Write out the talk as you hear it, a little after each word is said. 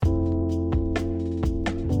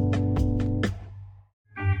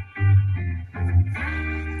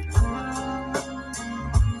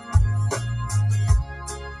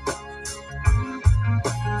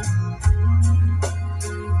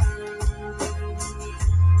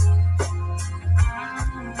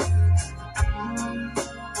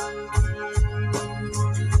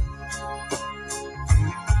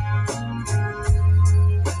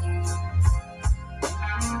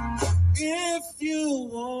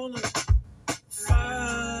wanna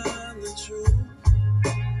find the truth,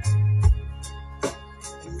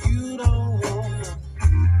 and you don't wanna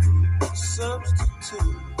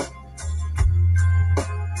substitute.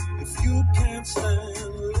 If you can't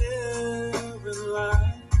stand living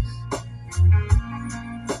life,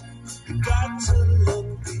 you got to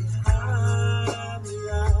look behind the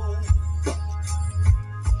eyes.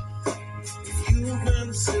 If you've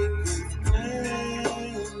been sick playing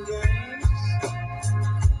games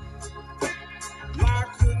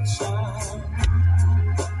like a child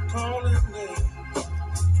calling names,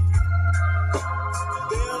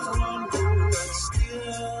 there's one rule that's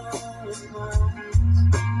still in mind.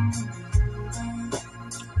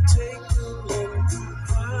 Take a look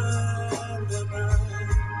behind the eyes.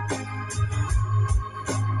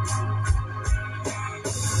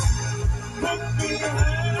 Look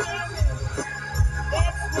behind it.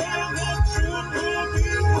 That's where the truth will be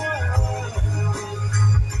found.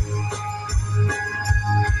 Look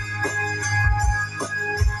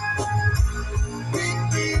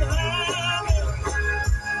behind it.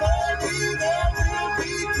 Maybe there will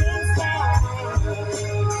be confound.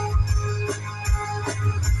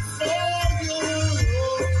 For you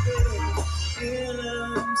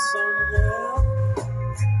in somewhere.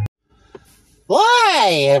 Why,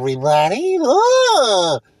 everybody?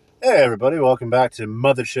 Oh. Hey, everybody. Welcome back to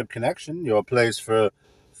Mothership Connection, your place for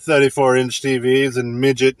 34-inch TVs and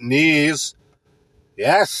midget knees.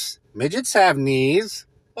 Yes, midgets have knees.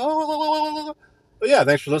 Oh. But yeah,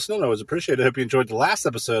 thanks for listening. I always appreciate it. I hope you enjoyed the last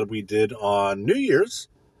episode we did on New Year's.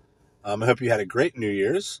 I hope you had a great New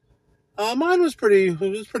Year's. Mine was pretty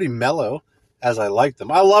mellow, as I like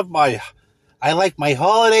them. I like my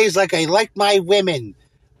holidays like I like my women.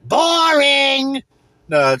 Boring!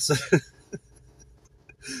 No, it's...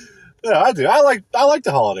 No, I do. I like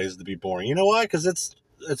the holidays to be boring. You know why? Because it's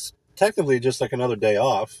technically just like another day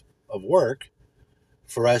off of work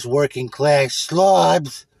for us working class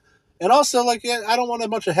slobs. And also, like, I don't want a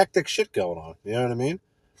bunch of hectic shit going on. You know what I mean?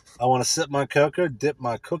 I want to sip my cocoa, dip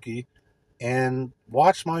my cookie, and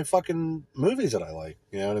watch my fucking movies that I like.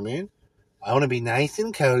 You know what I mean? I want to be nice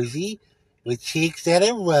and cozy with cheeks that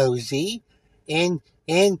are rosy and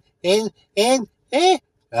I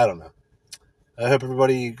don't know. I hope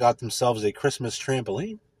everybody got themselves a Christmas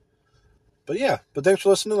trampoline. But yeah, thanks for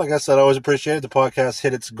listening. Like I said, I always appreciate it. The podcast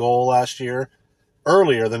hit its goal last year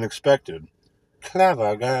earlier than expected.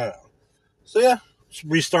 Clever girl. So yeah, just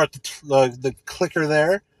restart the clicker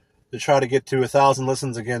there to try to get to 1,000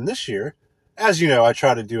 listens again this year. As you know, I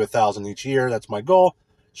try to do 1,000 each year. That's my goal.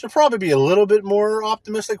 Should probably be a little bit more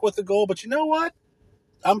optimistic with the goal, but you know what?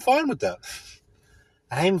 I'm fine with that.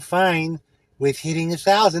 I'm fine with hitting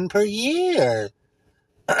 1,000 per year.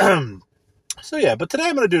 So yeah, but today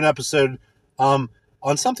I'm going to do an episode on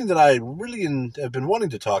something that I really have been wanting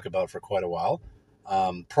to talk about for quite a while.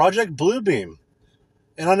 Project Bluebeam.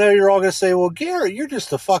 And I know you're all going to say, well, Garrett, you're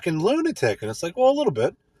just a fucking lunatic. And it's like, well, a little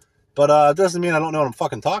bit. But it doesn't mean I don't know what I'm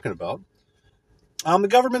fucking talking about. The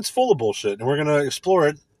government's full of bullshit, and we're going to explore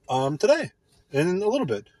it today in a little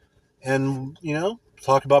bit. And, you know,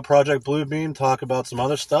 talk about Project Bluebeam, talk about some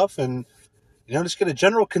other stuff, and, you know, just get a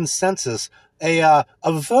general consensus, a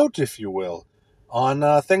vote, if you will,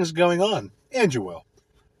 on things going on. And you will.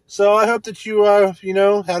 So I hope that you,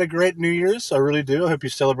 had a great New Year's. I really do. I hope you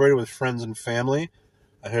celebrated with friends and family.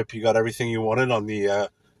 I hope you got everything you wanted on the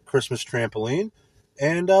Christmas trampoline.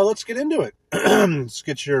 And let's get into it. Let's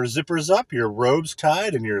get your zippers up, your robes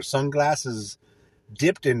tied, and your sunglasses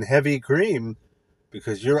dipped in heavy cream,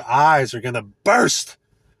 because your eyes are going to burst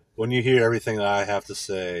when you hear everything that I have to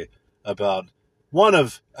say about one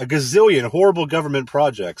of a gazillion horrible government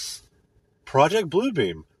projects, Project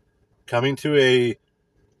Bluebeam, coming to a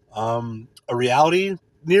reality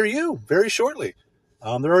near you very shortly.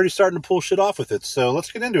 They're already starting to pull shit off with it, so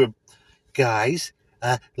let's get into it. Guys,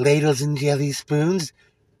 ladles and jelly spoons,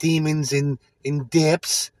 demons and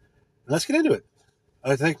dips. Let's get into it.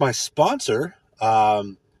 I thank my sponsor,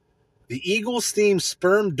 the Eagle Steam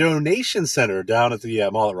Sperm Donation Center down at the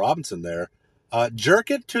Mall at Robinson there. Jerk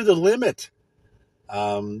it to the limit.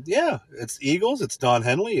 Yeah, it's Eagles, it's Don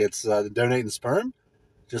Henley, it's donating sperm.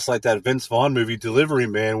 Just like that Vince Vaughn movie, Delivery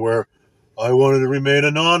Man, where I wanted to remain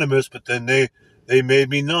anonymous, but then they made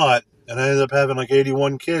me not. And I ended up having like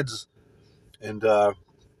 81 kids. And,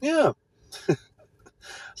 yeah.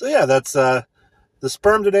 So, yeah, that's the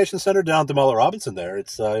Sperm Donation Center down at the Mall at Robinson there.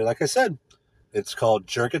 It's, like I said, it's called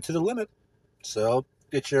Jerk It to the Limit. So,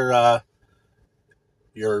 get your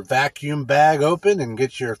vacuum bag open and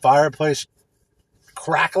get your fireplace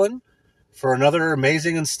crackling for another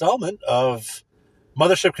amazing installment of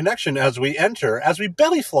Mothership Connection as we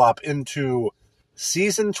belly flop into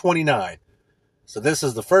Season 29. So this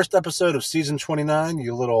is the first episode of season 29.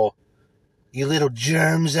 You little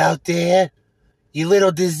germs out there. You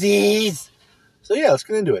little disease. So yeah, let's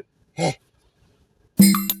get into it. Hey.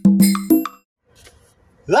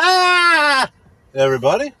 Ah! Hey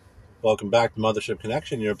everybody. Welcome back to Mothership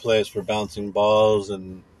Connection, your place for bouncing balls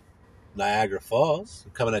and Niagara Falls.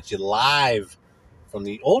 I'm coming at you live from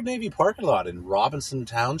the Old Navy parking lot in Robinson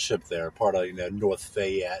Township there, part of, North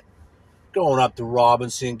Fayette. Going up to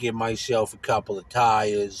Robinson, get myself a couple of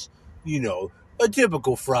tires. A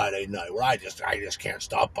typical Friday night where I just can't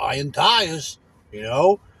stop buying tires.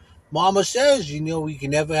 Mama says, we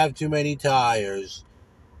can never have too many tires.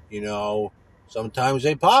 Sometimes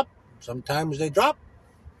they pop, sometimes they drop,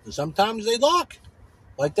 and sometimes they lock.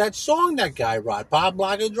 Like that song that guy wrote, Pop,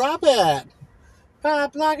 Lock, and Drop It.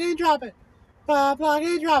 Pop, Lock, and Drop It. Pop, Lock,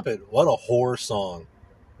 and Drop It. What a whore song.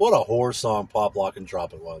 What a whore song Pop, Lock, and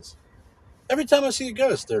Drop It was. Every time I see a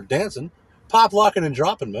ghost, they're dancing, pop, locking, and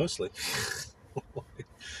dropping mostly. But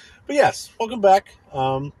yes, welcome back.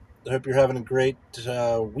 I hope you're having a great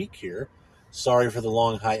week here. Sorry for the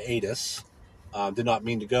long hiatus. Did not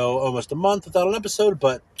mean to go almost a month without an episode,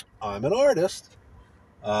 but I'm an artist.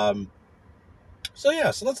 So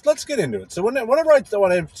let's get into it. So whenever I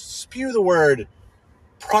want to spew the word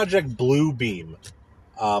Project Bluebeam,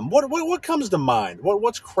 what comes to mind?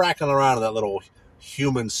 What's cracking around in that little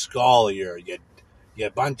human skull, you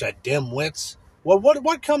bunch of dimwits?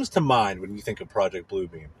 What comes to mind when you think of Project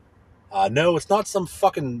Bluebeam? No, it's not some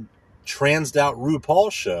fucking transed out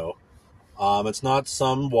RuPaul show. It's not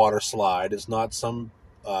some water slide. It's not some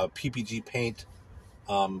PPG paint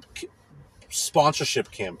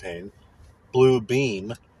sponsorship campaign.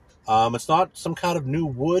 Bluebeam. It's not some kind of new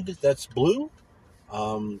wood that's blue.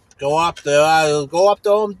 Go up to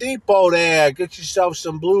Home Depot there. Get yourself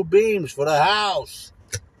some blue beams for the house.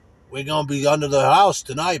 We're going to be under the house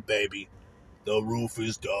tonight, baby. The roof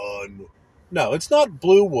is done. No, it's not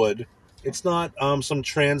blue wood. It's not some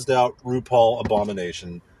transed out RuPaul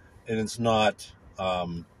abomination. And it's not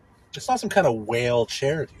some kind of whale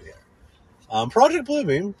charity there. Project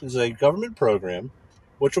Bluebeam is a government program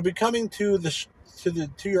which will be coming to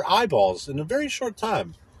your eyeballs in a very short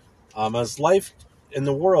time. As life in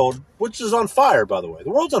the world, which is on fire, by the way.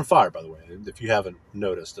 The world's on fire, by the way, if you haven't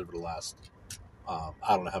noticed over the last, I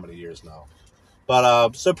don't know how many years now.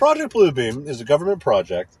 But, so Project Bluebeam is a government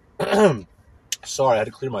project. Sorry, I had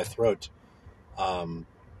to clear my throat. I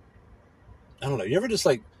don't know. You ever just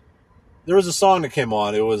there was a song that came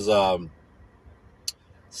on. It was,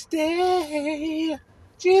 Stay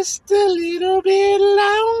just a little bit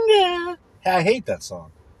longer. I hate that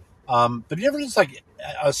song. But you ever just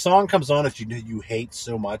a song comes on that you hate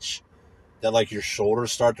so much that your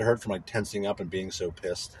shoulders start to hurt from tensing up and being so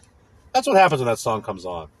pissed? That's what happens when that song comes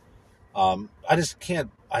on. I just can't.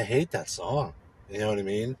 I hate that song. You know what I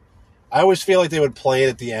mean? I always feel like they would play it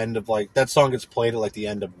at the end of that song gets played at the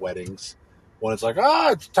end of weddings when it's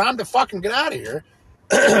it's time to fucking get out of here.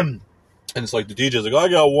 And it's the DJ's I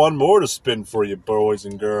got one more to spin for you, boys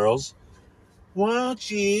and girls. Won't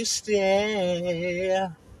you stay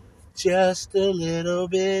just a little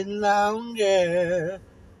bit longer?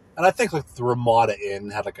 And I think the Ramada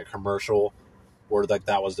Inn had a commercial where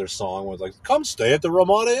that was their song. Was come stay at the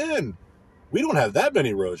Ramada Inn. We don't have that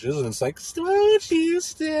many roaches. And it's won't you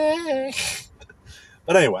stay?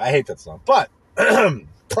 But anyway, I hate that song. But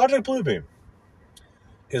Project Bluebeam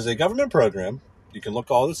is a government program. You can look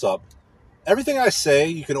all this up. Everything I say,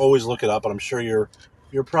 you can always look it up, but I'm sure you're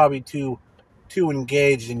probably too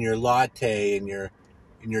engaged in your latte and your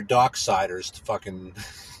docksiders to fucking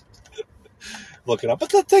look it up.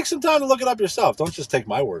 But take some time to look it up yourself. Don't just take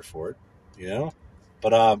my word for it,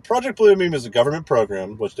 But Project Bluebeam is a government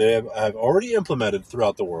program which they have already implemented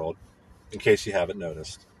throughout the world, in case you haven't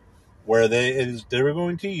noticed, where they were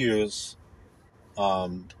going to use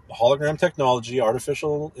hologram technology,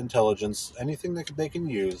 artificial intelligence, anything that they can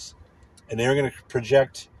use, and they're going to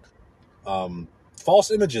project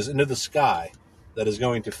false images into the sky that is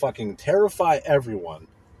going to fucking terrify everyone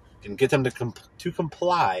and get them to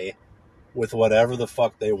comply with whatever the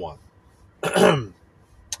fuck they want. And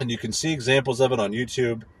you can see examples of it on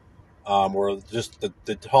YouTube, where just the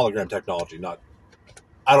hologram technology,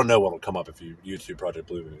 I don't know what will come up if you YouTube Project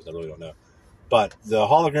Bluebeam, because I really don't know. But the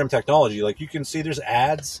hologram technology, you can see there's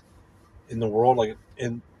ads in the world,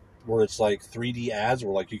 where it's 3D ads,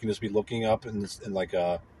 where you can just be looking up and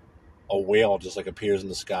a whale just appears in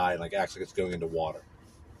the sky and acts like it's going into water.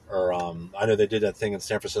 Or I know they did that thing in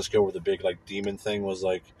San Francisco where the big demon thing was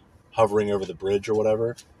hovering over the bridge or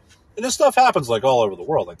whatever. And this stuff happens all over the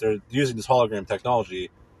world. They're using this hologram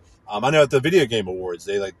technology. I know at the Video Game Awards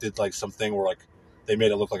they did something where they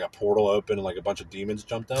made it look like a portal open and like a bunch of demons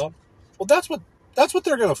jumped out. Well, that's what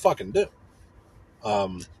they're gonna fucking do.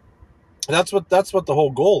 That's what the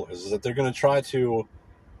whole goal is that they're gonna try to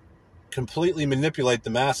completely manipulate the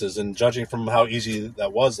masses. And judging from how easy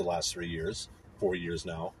that was the last 3 years, 4 years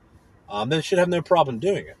now, they should have no problem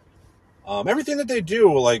doing it. Everything that they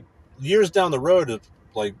do, like years down the road,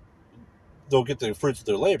 like they'll get the fruits of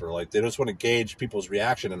their labor. Like they just want to gauge people's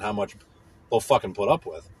reaction and how much they'll fucking put up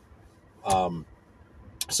with.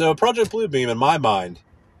 So Project Bluebeam, in my mind,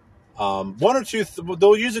 one or two,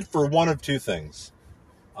 they'll use it for one of two things.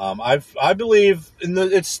 I believe in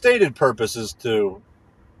its stated purpose is to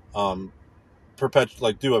do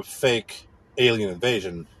a fake alien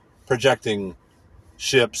invasion, projecting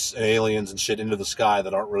ships and aliens and shit into the sky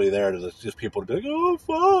that aren't really there to just people to be like, oh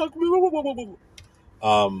fuck.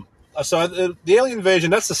 So the alien invasion,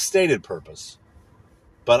 that's the stated purpose.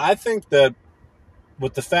 But I think that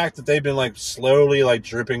with the fact that they've been like slowly like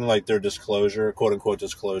dripping like their disclosure, quote unquote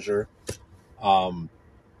disclosure,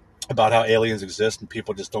 about how aliens exist and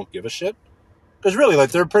people just don't give a shit. Because really, like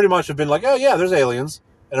they're pretty much have been like, oh yeah, there's aliens,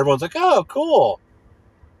 and everyone's like, oh cool.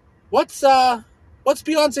 What's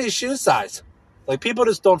Beyonce's shoe size? Like people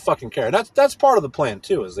just don't fucking care. And that's part of the plan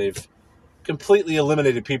too, is they've completely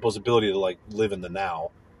eliminated people's ability to like live in the now,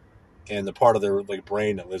 and the part of their like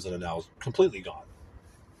brain that lives in the now is completely gone.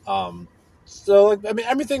 So like I mean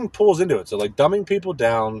everything pulls into it. So like dumbing people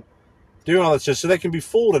down, doing all that shit so they can be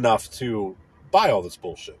fooled enough to buy all this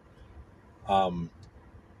bullshit. So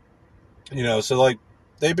like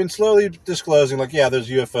they've been slowly disclosing like, yeah, there's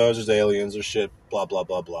UFOs, there's aliens, there's shit, blah blah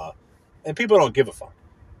blah blah. And people don't give a fuck.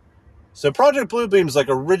 So Project Bluebeam's like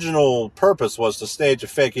original purpose was to stage a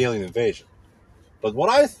fake alien invasion. But what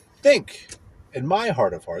I think in my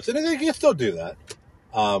heart of hearts, and they can still do that,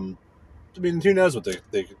 I mean, who knows what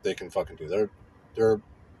they can fucking do. They're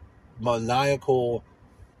maniacal,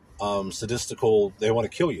 sadistical. They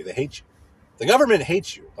want to kill you. They hate you. The government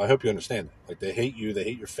hates you. I hope you understand that. Like, they hate you. They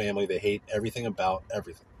hate your family. They hate everything about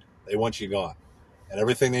everything. They want you gone. And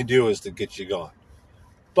everything they do is to get you gone.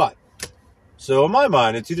 But, so in my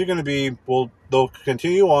mind, it's either going to be, well, they'll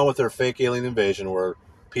continue on with their fake alien invasion where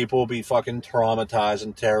people will be fucking traumatized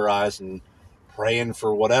and terrorized and praying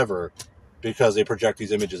for whatever because they project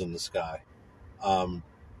these images in the sky.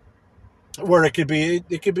 Where it could be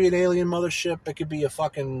an alien mothership. It could be a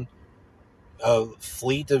fucking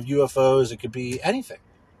fleet of UFOs. It could be anything.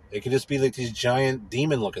 It could just be like these giant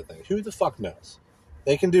demon-looking things. Who the fuck knows?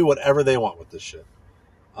 They can do whatever they want with this shit.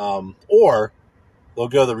 Or they'll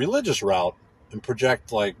go the religious route and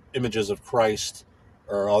project like images of Christ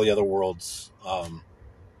or all the other worlds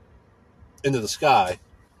into the sky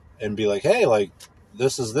and be like, hey, like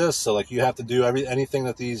this is this, so like you have to do anything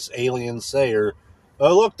that these aliens say, or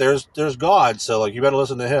oh look, there's God, so like you better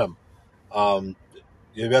listen to him.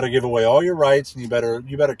 You better give away all your rights, and you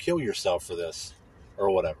better kill yourself for this, or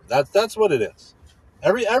whatever. That's what it is.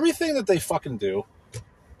 Everything that they fucking do,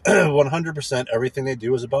 100%, everything they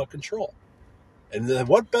do is about control. And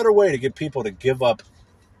what better way to get people to give up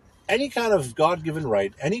any kind of God-given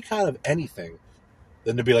right, any kind of anything,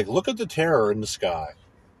 than to be like, look at the terror in the sky.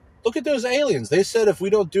 Look at those aliens. They said if we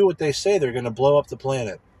don't do what they say, they're going to blow up the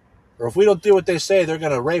planet. Or if we don't do what they say, they're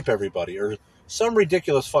going to rape everybody. Or some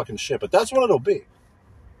ridiculous fucking shit. But that's what it'll be.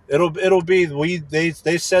 It'll be,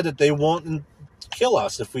 they said that they won't kill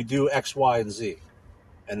us if we do X, Y, and Z.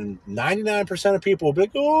 And 99% of people will be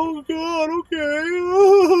like, oh, God,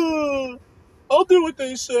 okay. I'll do what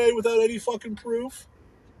they say without any fucking proof.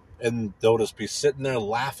 And they'll just be sitting there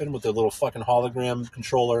laughing with their little fucking hologram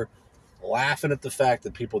controller, laughing at the fact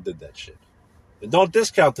that people did that shit. And don't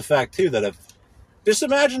discount the fact, too, that just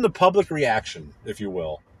imagine the public reaction, if you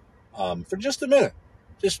will, for just a minute.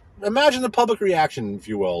 Just imagine the public reaction, if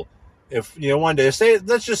you will, if, one day,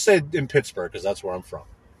 let's just say in Pittsburgh, because that's where I'm from.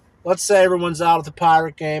 Let's say everyone's out at the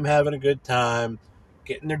Pirate game, having a good time,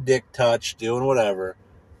 getting their dick touched, doing whatever.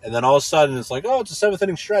 And then all of a sudden, it's like, oh, it's a seventh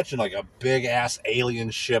inning stretch, and like a big-ass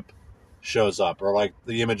alien ship shows up, or like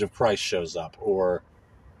the image of Christ shows up, or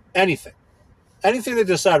anything. Anything they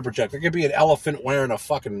decide to project. It could be an elephant wearing a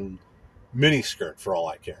fucking miniskirt, for all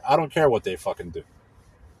I care. I don't care what they fucking do.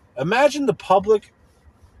 Imagine the public.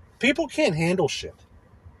 People can't handle shit.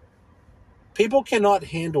 People cannot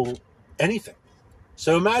handle anything.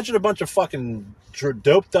 So imagine a bunch of fucking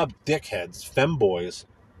doped-up dickheads, femboys,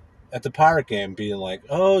 at the Pirate game being like,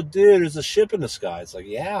 oh, dude, there's a ship in the sky. It's like,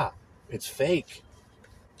 yeah, it's fake.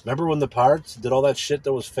 Remember when the Pirates did all that shit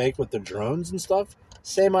that was fake with their drones and stuff?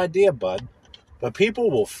 Same idea, bud. But people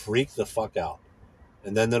will freak the fuck out.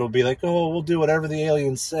 And then it'll be like, oh, we'll do whatever the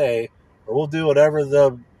aliens say, or we'll do whatever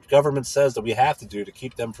the government says that we have to do to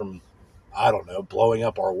keep them from I don't know, blowing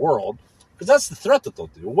up our world, because that's the threat that they'll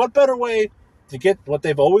do. What better way to get what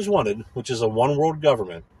they've always wanted, which is a one world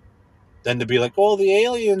government, than to be like, oh, the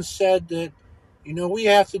aliens said that, we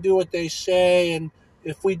have to do what they say, and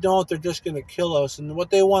if we don't, they're just going to kill us. And what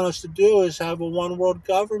they want us to do is have a one world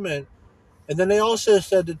government. And then they also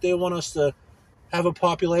said that they want us to have a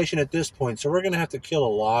population at this point, so we're going to have to kill a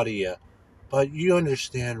lot of you. But you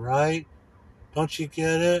understand, right? Don't you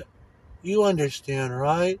get it? You understand,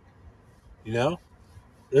 right? You know?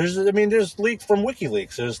 There's leaked from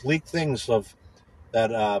WikiLeaks. There's leaked things of that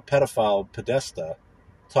pedophile Podesta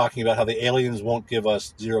talking about how the aliens won't give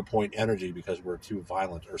us 0 point energy because we're too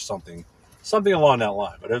violent or something along that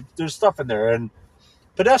line. But there's stuff in there, and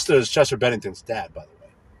Podesta is Chester Bennington's dad, by the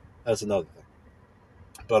way. That's another thing.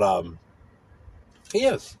 But he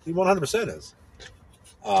is. He 100% is.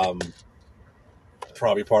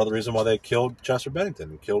 Probably part of the reason why they killed Chester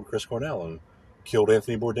Bennington and killed Chris Cornell and killed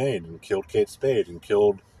Anthony Bourdain and killed Kate Spade and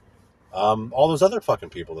killed all those other fucking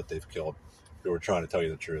people that they've killed who were trying to tell you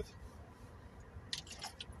the truth.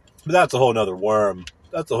 But that's a whole nother worm.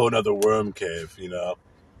 That's a whole nother worm cave,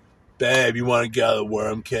 Babe, you want to go to the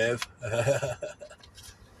worm cave?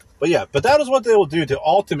 But yeah, but that is what they will do to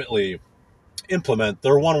ultimately implement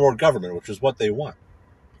their one world government, which is what they want.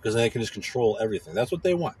 Because they can just control everything. That's what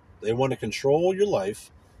they want. They want to control your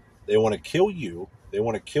life. They want to kill you. They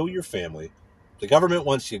want to kill your family. The government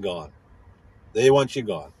wants you gone. They want you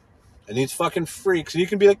gone. And these fucking freaks, and you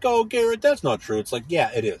can be like, oh, Garrett, that's not true. It's like,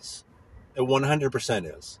 yeah, it is. It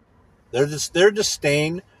 100% is. Their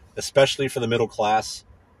disdain, especially for the middle class,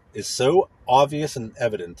 is so obvious and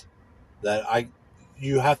evident that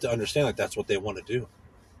you have to understand like that's what they want to do.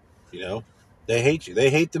 They hate you. They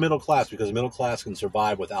hate the middle class because the middle class can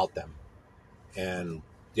survive without them. And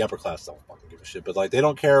the upper class don't fucking give a shit. But like they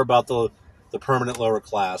don't care about the permanent lower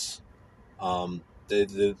class.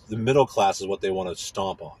 The middle class is what they want to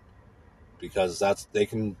stomp on. Because they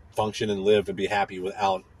can function and live and be happy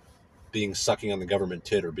without being sucking on the government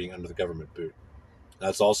tit or being under the government boot.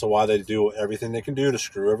 That's also why they do everything they can do to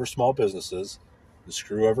screw over small businesses, to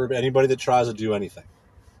screw over anybody that tries to do anything.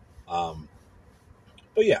 But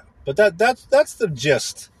yeah, but that's the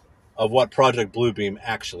gist of what Project Bluebeam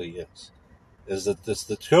actually is that this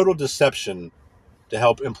the total deception to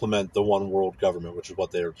help implement the one world government, which is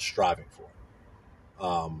what they're striving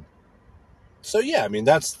for. So yeah, I mean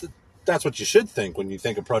that's what you should think when you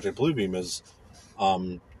think of Project Bluebeam as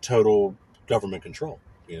total government control,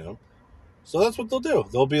 So that's what they'll do.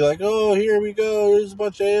 They'll be like, oh, here we go. There's a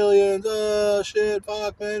bunch of aliens. Oh, shit,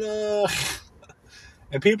 fuck, man.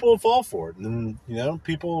 And people will fall for it. And,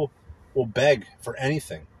 people will beg for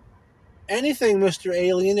anything. Anything, Mr.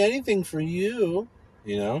 Alien. Anything for you.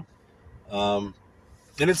 And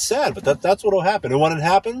it's sad, but that's what will happen. And when it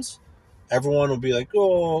happens, everyone will be like,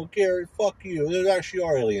 oh, Gary, fuck you. There actually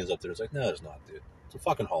are aliens up there. It's like, no, there's not, dude. It's a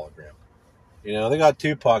fucking hologram. They got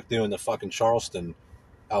Tupac doing the fucking Charleston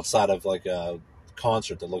outside of like a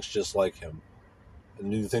concert that looks just like him.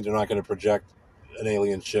 And you think they're not going to project an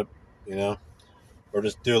alien ship, or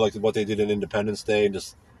just do like what they did in Independence Day and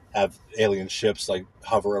just have alien ships like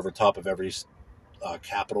hover over top of every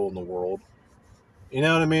capital in the world. You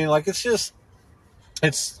know what I mean? Like I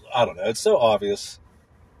don't know. It's so obvious.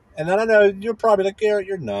 And then I know you're probably like, Garrett,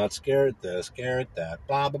 you're nuts. Garrett this, Garrett that,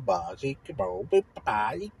 blah, blah, blah.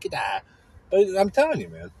 But I'm telling you,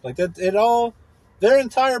 man, like it all, their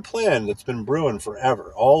entire plan that's been brewing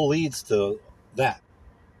forever all leads to that.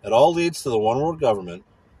 It all leads to the one world government.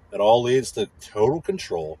 It all leads to total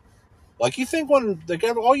control. Like you think when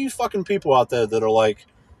all you fucking people out there that are like,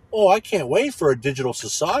 oh, I can't wait for a digital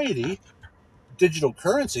society, digital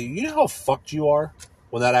currency. You know how fucked you are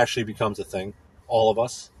when that actually becomes a thing? All of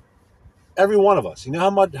us. Every one of us. You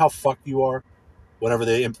know how fucked you are whenever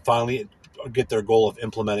they finally get their goal of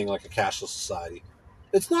implementing like a cashless society.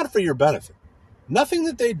 It's not for your benefit. Nothing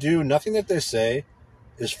that they do, nothing that they say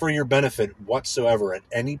is for your benefit whatsoever at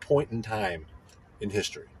any point in time in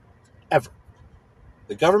history. Ever.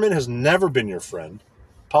 The government has never been your friend.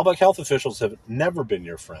 Public health officials have never been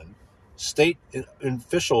your friend. State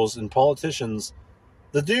officials and politicians,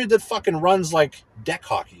 the dude that fucking runs like deck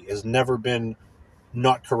hockey has never been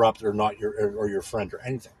not corrupt or not your friend or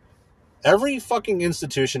anything. Every fucking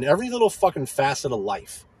institution, every little fucking facet of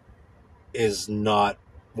life is not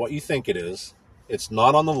what you think it is. It's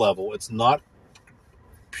not on the level. It's not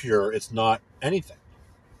pure. It's not anything.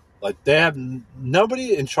 Like they have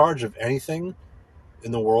nobody in charge of anything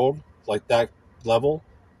in the world like that level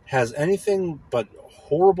has anything but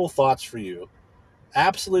horrible thoughts for you,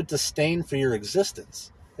 absolute disdain for your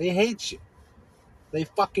existence. They hate you. They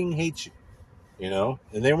fucking hate you.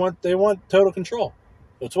 And they want total control.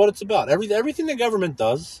 That's what it's about. Everything the government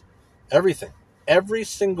does, every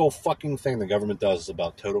single fucking thing the government does is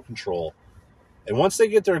about total control. And once they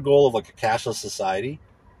get their goal of like a cashless society,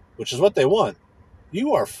 which is what they want,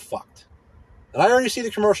 you are fucked. And I already see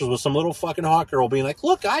the commercials with some little fucking hot girl being like,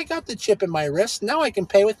 look, I got the chip in my wrist. Now I can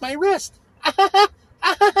pay with my wrist.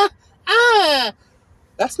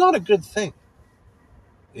 That's not a good thing.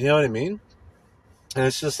 You know what I mean? And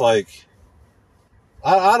it's just like,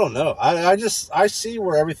 I don't know. I see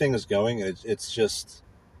where everything is going. It's just,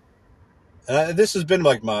 this has been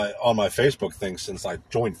like on my Facebook thing since I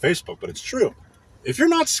joined Facebook, but it's true. If you're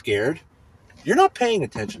not scared, you're not paying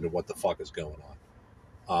attention to what the fuck is going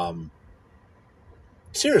on.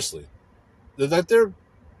 Seriously, that they're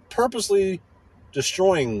purposely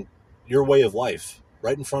destroying your way of life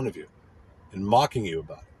right in front of you and mocking you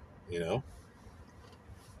about it, you know?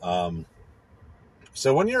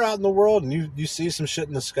 So when you're out in the world and you see some shit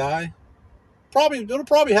in the sky, it'll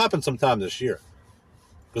probably happen sometime this year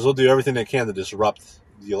because they'll do everything they can to disrupt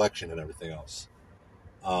the election and everything else.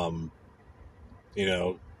 You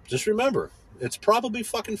know, just remember, it's probably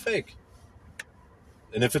fucking fake.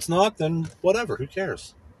 And if it's not, then whatever, who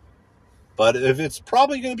cares? But if it's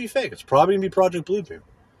probably going to be fake, it's probably going to be Project Bluebeam.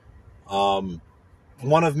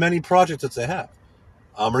 One of many projects that they have.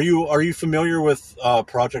 Are you familiar with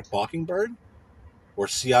Project Mockingbird, where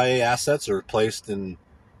CIA assets are placed in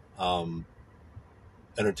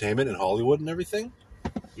entertainment and Hollywood and everything?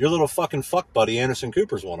 Your little fucking fuck buddy Anderson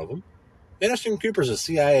Cooper's one of them. Anderson Cooper's a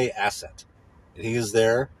CIA asset, and he is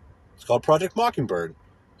there. It's called Project Mockingbird.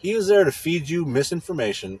 He is there to feed you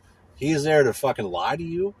misinformation. He is there to fucking lie to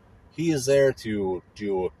you. He is there to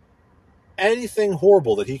do anything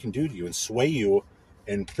horrible that he can do to you and sway you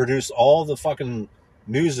and produce all the fucking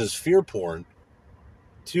news as fear porn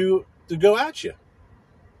to go at you.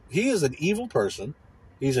 He is an evil person.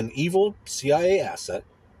 He's an evil CIA asset,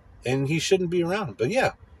 and he shouldn't be around. But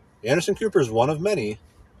yeah, Anderson Cooper is one of many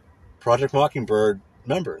Project Mockingbird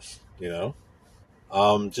members, you know?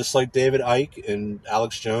 Just like David Icke and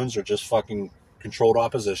Alex Jones are just fucking controlled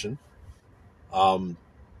opposition. So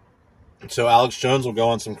Alex Jones will go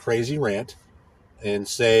on some crazy rant and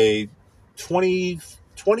say 20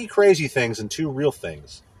 crazy things and 2 real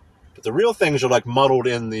things. But the real things are like muddled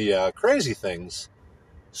in the crazy things,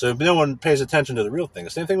 so no one pays attention to the real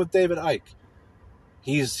things. Same thing with David Icke.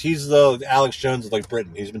 He's the Alex Jones of like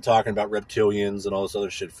Britain. He's been talking about reptilians and all this other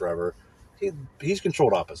shit forever. He's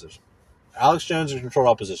controlled opposition. Alex Jones is controlled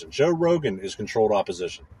opposition. Joe Rogan is controlled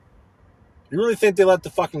opposition. You really think they let the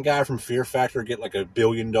fucking guy from Fear Factor get like $1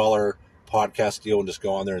 billion podcast deal and just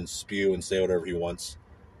go on there and spew and say whatever he wants?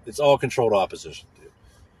 It's all controlled opposition, dude.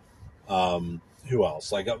 Who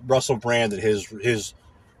else? Like Russell Brand and his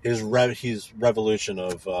revolution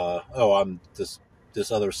of I'm this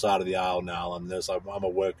other side of the aisle now. I'm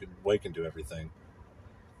awakened to everything.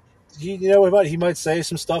 You know what? He might say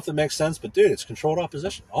some stuff that makes sense, but dude, it's controlled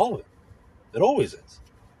opposition. All of it. It always is.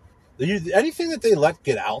 Anything that they let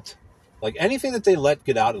get out,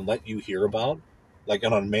 and let you hear about, like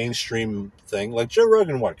on a mainstream thing, like Joe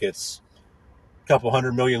Rogan, gets a couple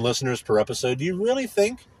 100 million listeners per episode. Do you really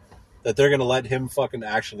think that they're going to let him fucking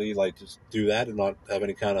actually like just do that and not have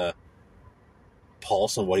any kind of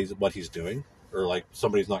pulse on what he's doing, or like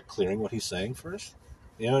somebody's not clearing what he's saying first?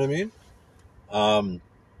 You know what I mean?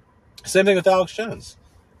 Same thing with Alex Jones.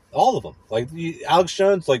 All of them. Like Alex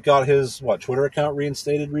Jones, like got his Twitter account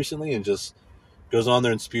reinstated recently, and just goes on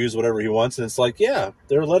there and spews whatever he wants. And it's like, yeah,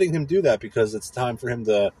 they're letting him do that because it's time for him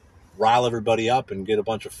to rile everybody up and get a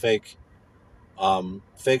bunch of fake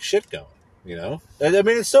shit going. You know, I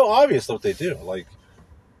mean, it's so obvious what they do. Like,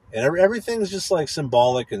 and everything's just like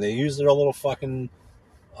symbolic, and they use their little fucking,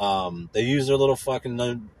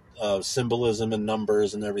 symbolism and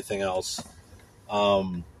numbers and everything else.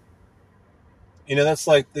 You know, that's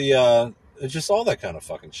like it's just all that kind of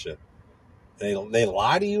fucking shit. They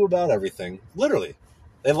lie to you about everything. Literally,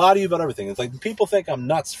 they lie to you about everything. It's like people think I'm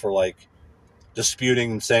nuts for like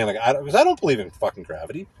disputing and saying like because I don't believe in fucking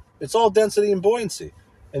gravity. It's all density and buoyancy,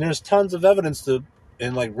 and there's tons of evidence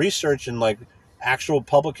and like research and like actual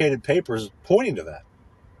publicated papers pointing to that.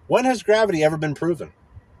 When has gravity ever been proven?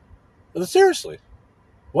 Seriously,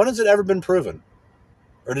 when has it ever been proven?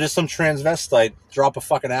 Or did just some transvestite drop a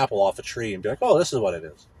fucking apple off a tree and be like, oh, this is what it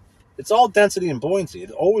is? It's all density and buoyancy.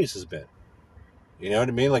 It always has been. You know what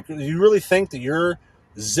I mean? Like, do you really think that you're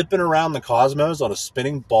zipping around the cosmos on a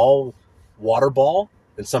spinning water ball,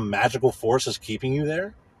 and some magical force is keeping you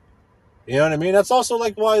there? You know what I mean? That's also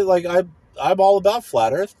like why, like, I'm all about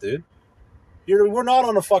flat Earth, dude. We're not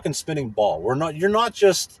on a fucking spinning ball. You're not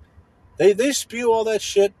just. They spew all that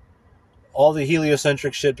shit all the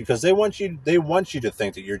heliocentric shit, because they want you to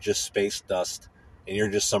think that you're just space dust and you're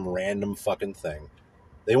just some random fucking thing.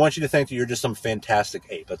 They want you to think that you're just some fantastic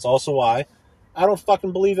ape. That's also why I don't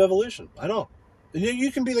fucking believe evolution. I don't.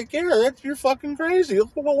 You can be like, yeah, you're fucking crazy.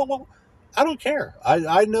 I don't care.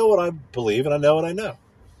 I know what I believe and I know what I know.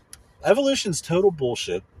 Evolution's total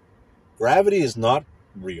bullshit. Gravity is not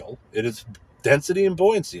real. It is density and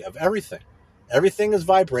buoyancy of everything. Everything is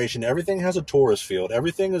vibration. Everything has a torus field.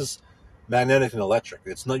 Everything is magnetic and electric.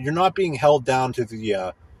 It's not. You're not being held down to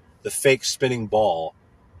the fake spinning ball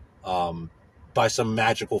by some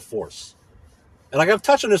magical force. And like I've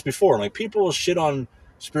touched on this before, like people will shit on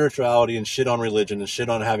spirituality and shit on religion and shit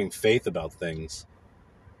on having faith about things.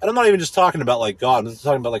 And I'm not even just talking about like God. I'm just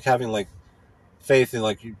talking about like having like faith in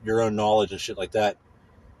like your own knowledge and shit like that.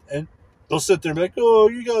 And they'll sit there and be like, oh,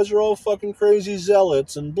 you guys are all fucking crazy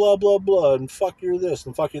zealots and blah, blah, blah, and fuck you this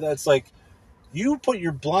and fuck you that. It's like, you put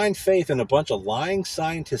your blind faith in a bunch of lying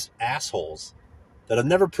scientist assholes that have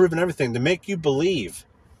never proven everything to make you believe,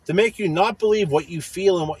 to make you not believe what you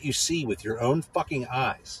feel and what you see with your own fucking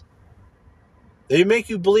eyes. They make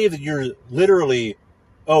you believe that you're literally,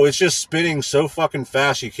 oh, it's just spinning so fucking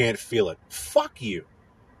fast you can't feel it. Fuck you.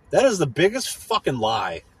 That is the biggest fucking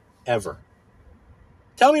lie ever.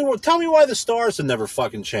 Tell me why the stars have never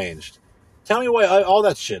fucking changed. Tell me why all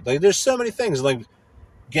that shit. Like, there's so many things. Like,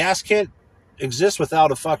 gas can't exist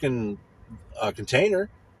without a fucking container.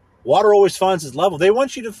 Water always finds its level. They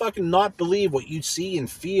want you to fucking not believe what you see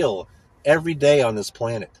and feel every day on this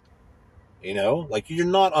planet. You know? Like, you're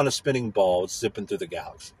not on a spinning ball zipping through the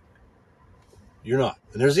galaxy. You're not.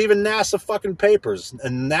 And there's even NASA fucking papers.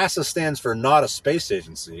 And NASA stands for not a space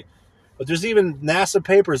agency. But there's even NASA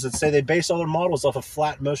papers that say they base all their models off a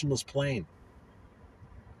flat, motionless plane.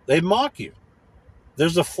 They mock you.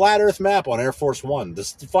 There's a flat Earth map on Air Force One.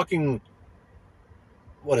 This fucking,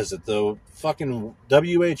 what is it? The fucking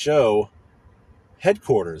WHO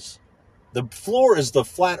headquarters. The floor is the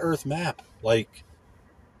flat Earth map. Like,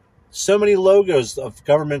 so many logos of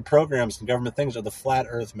government programs and government things are the flat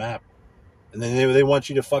Earth map. And then they want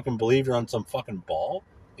you to fucking believe you're on some fucking ball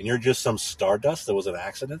and you're just some stardust that was an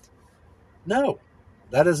accident. No,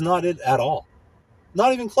 that is not it at all.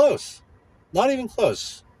 Not even close. Not even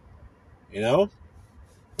close. You know?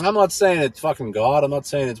 I'm not saying it's fucking God. I'm not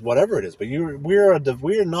saying it's whatever it is. But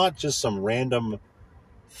we're not just some random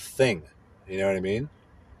thing. You know what I mean?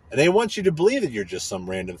 And they want you to believe that you're just some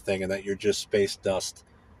random thing and that you're just space dust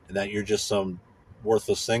and that you're just some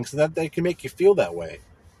worthless thing so that they can make you feel that way.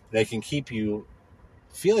 They can keep you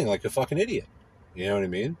feeling like a fucking idiot. You know what I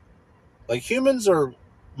mean? Like, humans are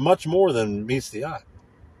much more than meets the eye.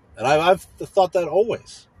 And I've thought that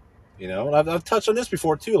always. You know? And I've touched on this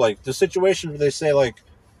before, too. Like, the situation where they say, like,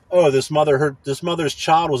 oh, this mother's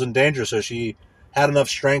child was in danger, so she had enough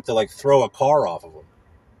strength to, like, throw a car off of him.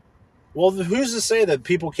 Well, who's to say that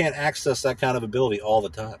people can't access that kind of ability all the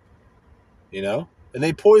time? You know? And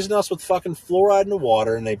they poison us with fucking fluoride in the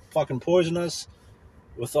water, and they fucking poison us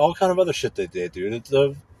with all kind of other shit they did, dude.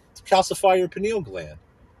 To calcify your pineal gland.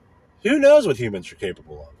 Who knows what humans are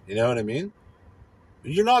capable of? You know what I mean?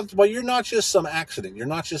 You're not just some accident. You're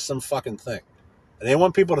not just some fucking thing. And they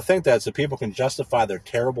want people to think that so people can justify their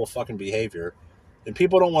terrible fucking behavior. And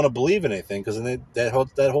people don't want to believe in anything because then that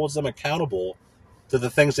holds them accountable to the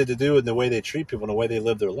things they do and the way they treat people and the way they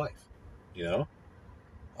live their life. You know?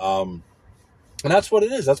 And that's what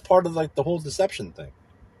it is. That's part of, like, the whole deception thing.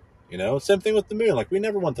 You know? Same thing with the moon. Like, we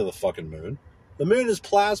never went to the fucking moon. The moon is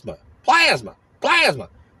plasma. Plasma! Plasma!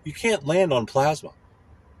 You can't land on plasma.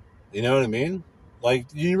 You know what I mean? Like,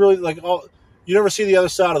 you really, like, you never see the other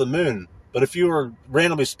side of the moon. But if you were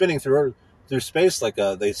randomly spinning through space, like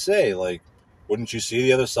they say, like, wouldn't you see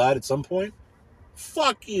the other side at some point?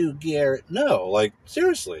 Fuck you, Garrett. No, like,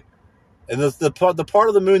 seriously. And the part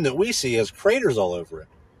of the moon that we see has craters all over it.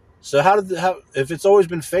 So if it's always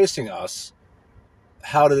been facing us,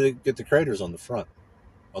 how did it get the craters on the front,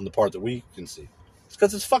 on the part that we can see? It's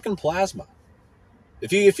because it's fucking plasma.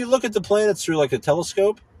 If you look at the planets through, like, a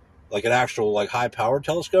telescope, like an actual, like, high-powered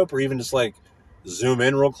telescope, or even just, like, zoom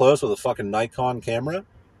in real close with a fucking Nikon camera,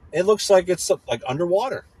 it looks like it's, like,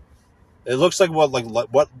 underwater. It looks like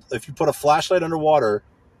what if you put a flashlight underwater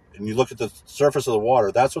and you look at the surface of the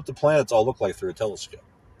water, that's what the planets all look like through a telescope.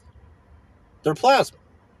 They're plasma.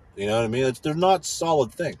 You know what I mean? They're not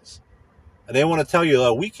solid things. And they want to tell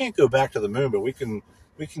you, we can't go back to the moon, but we can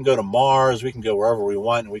go to Mars, we can go wherever we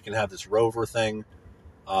want, and we can have this rover thing.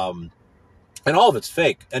 And all of it's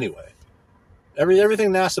fake anyway.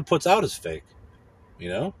 Everything NASA puts out is fake, you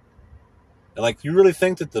know? And, like, you really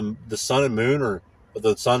think that the sun and moon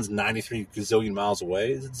the sun's 93 gazillion miles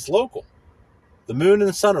away? It's local. The moon and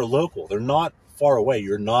the sun are local. They're not far away.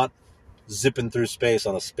 You're not zipping through space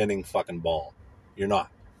on a spinning fucking ball. You're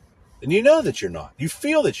not. And you know that you're not. You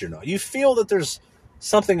feel that you're not. You feel that there's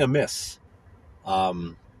something amiss.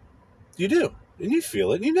 You do. And you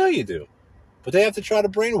feel it. And you know you do. But they have to try to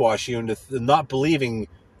brainwash you into not believing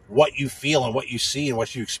what you feel and what you see and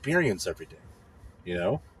what you experience every day. You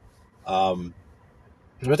know?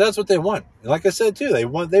 But that's what they want. And like I said, too, they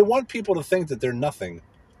want people to think that they're nothing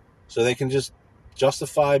so they can just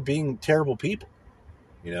justify being terrible people.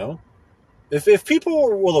 You know? If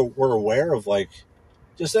people were aware of, like,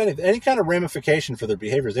 just any kind of ramification for their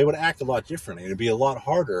behaviors, they would act a lot differently. It'd be a lot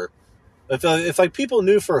harder. If like, people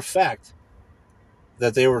knew for a fact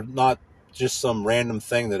that they were not just some random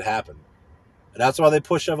thing that happened. And that's why they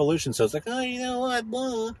push evolution. So it's like, oh, you know what,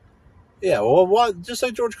 blah. Yeah, well, just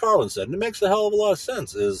like George Carlin said, and it makes a hell of a lot of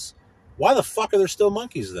sense, is why the fuck are there still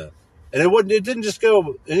monkeys then? And it didn't just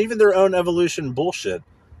go, and even their own evolution bullshit,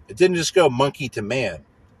 it didn't just go monkey to man.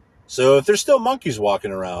 So if there's still monkeys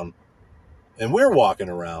walking around, and we're walking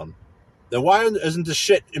around, then why isn't the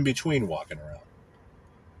shit in between walking around?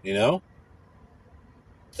 You know?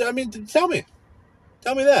 I mean, tell me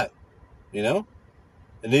that, you know?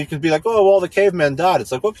 And then you could be like, oh, well, the cavemen died.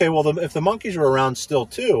 It's like, okay, well, if the monkeys were around still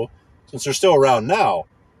too, since they're still around now,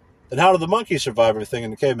 then how did the monkeys survive everything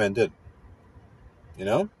and the cavemen didn't? You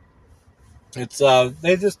know? It's,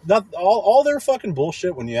 they just, not all their fucking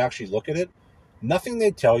bullshit, when you actually look at it, nothing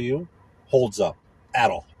they tell you holds up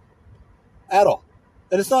at all. At all.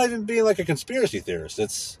 And it's not even being like a conspiracy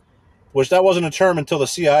theorist. Which that wasn't a term until the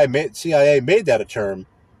CIA made that a term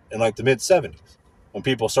in like the mid-'70s, when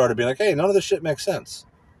people started being like, hey, none of this shit makes sense.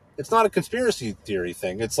 It's not a conspiracy theory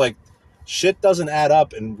thing. It's like, shit doesn't add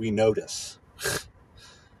up and we notice.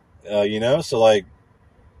 You know? So like,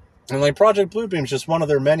 and like Project Bluebeam is just one of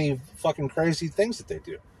their many fucking crazy things that they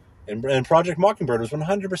do. And Project Mockingbird was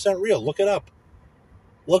 100% real. Look it up.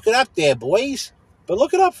 Look it up there, boys. But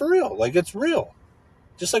look it up for real. Like, it's real.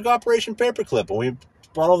 Just like Operation Paperclip, when we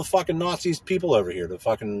brought all the fucking Nazis people over here to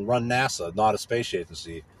fucking run NASA, not a space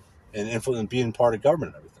agency, and influence being part of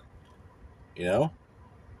government and everything. You know?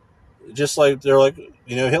 Just like, they're like,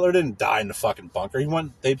 you know, Hitler didn't die in the fucking bunker.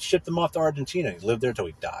 They shipped him off to Argentina. He lived there till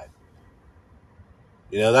he died.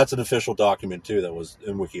 You know, that's an official document, too, that was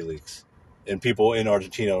in WikiLeaks. And people in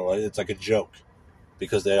Argentina, it's like a joke,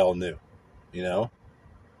 because they all knew, you know?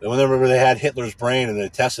 And whenever they had Hitler's brain and they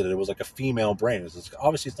tested it, it was like a female brain.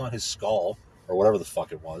 Obviously, it's not his skull or whatever the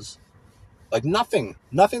fuck it was. Like, nothing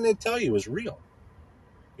they tell you is real.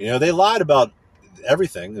 You know, they lied about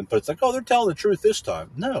everything, but it's like, oh, they're telling the truth this time.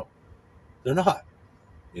 No, they're not.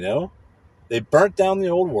 You know? They burnt down the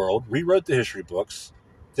old world, rewrote the history books,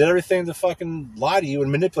 did everything to fucking lie to you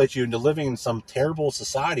and manipulate you into living in some terrible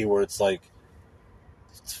society where it's like,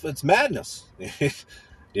 it's madness.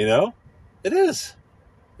 You know? It is.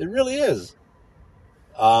 It really is.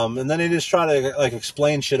 And then they just try to like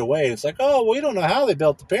explain shit away. It's like, oh, well, you don't know how they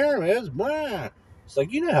built the pyramids. Blah. It's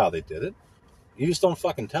like, you know how they did it. You just don't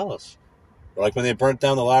fucking tell us. Or like when they burnt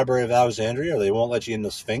down the Library of Alexandria, or they won't let you in the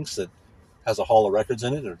Sphinx that has a hall of records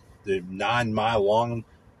in it, or the 9-mile long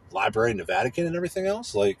library in the Vatican and everything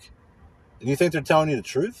else. Like, and you think they're telling you the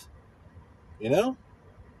truth? You know?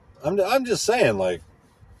 I'm just saying, like,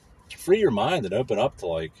 free your mind and open up to,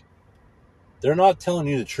 like, they're not telling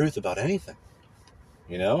you the truth about anything.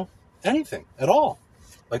 You know? Anything at all.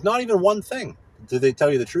 Like, not even one thing did they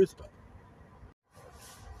tell you the truth about.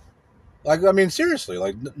 Like, I mean, seriously,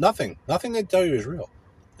 like, nothing they tell you is real.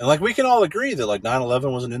 And, like, we can all agree that, like,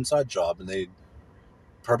 9/11 was an inside job and they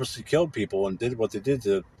purposely killed people and did what they did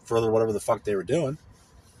to further whatever the fuck they were doing.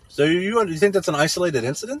 So you think that's an isolated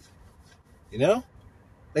incident? You know?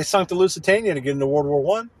 They sunk the Lusitania to get into World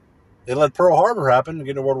War I. They let Pearl Harbor happen to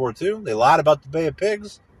get into World War II. They lied about the Bay of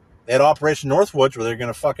Pigs. They had Operation Northwoods where they're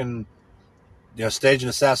going to fucking, you know, stage an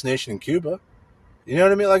assassination in Cuba. You know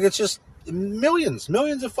what I mean? Like, it's just millions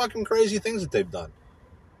of fucking crazy things that they've done.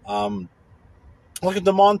 Look at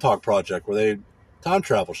the Montauk Project where they time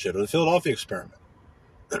travel shit, or the Philadelphia experiment.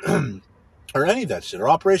 Or any of that shit. Or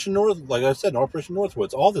Operation North, like I said, Operation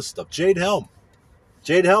Northwoods, all this stuff. Jade Helm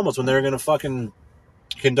was when they were going to fucking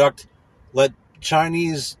let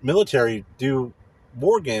Chinese military do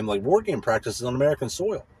war game practices on American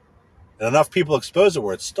soil. And enough people exposed it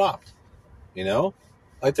where it stopped. You know?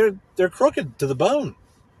 Like, they're crooked to the bone.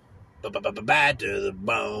 Bad to the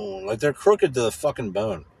bone. Like, they're crooked to the fucking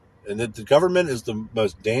bone. And the government is the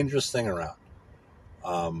most dangerous thing around.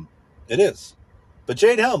 It is. But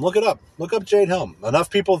Jade Helm, look it up. Look up Jade Helm.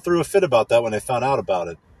 Enough people threw a fit about that when they found out about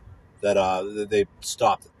it that they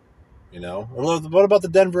stopped it. You know? Or what about the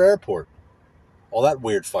Denver airport? all that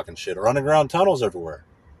weird fucking shit, or underground tunnels everywhere.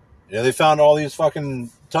 You know, they found all these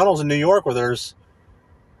fucking tunnels in New York where there's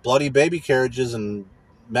bloody baby carriages and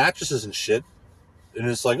mattresses and shit. And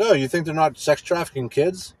it's like, oh, you think they're not sex trafficking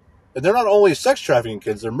kids? And they're not only sex trafficking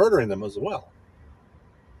kids, they're murdering them as well.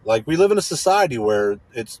 Like, we live in a society where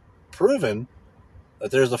it's proven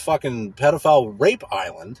that there's a fucking pedophile rape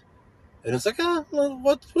island. And it's like,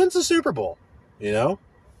 when's the Super Bowl? You know?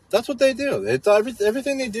 That's what they do. It's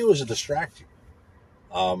everything they do is to distract you.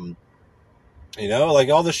 You know, like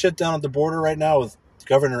all the shit down at the border right now with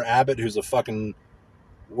Governor Abbott, who's a fucking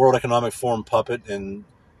World Economic Forum puppet, and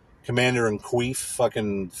Commander-in-Chief,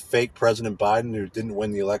 fucking fake President Biden, who didn't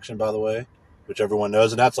win the election, by the way, which everyone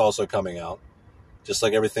knows, and that's also coming out. Just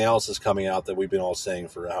like everything else is coming out that we've been all saying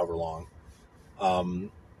for however long.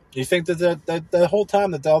 You think that the whole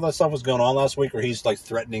time that all that stuff was going on last week, where he's like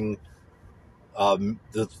threatening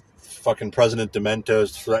the fucking President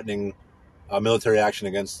Demento's threatening military action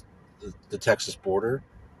against the Texas border,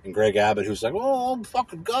 and Greg Abbott, who's like, oh, I'm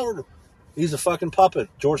fucking governor. He's a fucking puppet,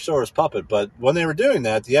 George Soros puppet. But when they were doing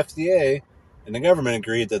that, the FDA and the government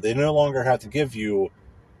agreed that they no longer have to give you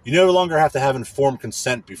no longer have to have informed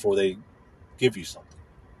consent before they give you something.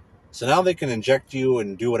 So now they can inject you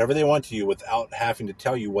and do whatever they want to you without having to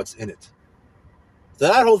tell you what's in it. So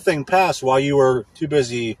that whole thing passed while you were too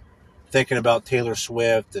busy thinking about Taylor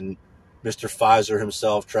Swift and Mr. Pfizer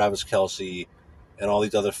himself, Travis Kelce, and all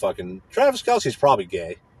these other fucking... Travis Kelce's probably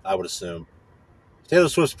gay, I would assume. Taylor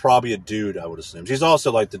Swift's probably a dude, I would assume. She's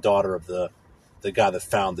also like the daughter of the guy that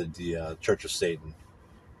founded the Church of Satan,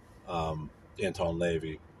 Anton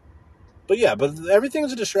Lavey. But yeah, but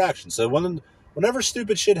everything's a distraction. So whenever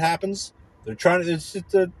stupid shit happens, they're trying to... It's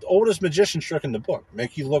the oldest magician trick in the book.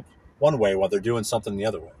 Make you look one way while they're doing something the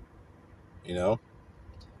other way. You know?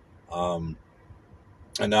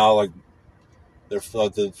 And now, like, they're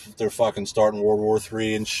fucking starting World War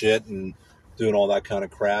III and shit and doing all that kind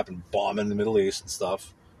of crap and bombing the Middle East and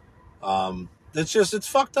stuff. It's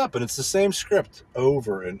fucked up, and it's the same script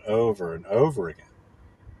over and over and over again.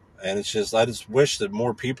 And I just wish that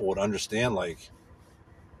more people would understand, like,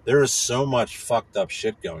 there is so much fucked up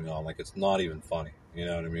shit going on. Like, it's not even funny. You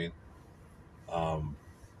know what I mean?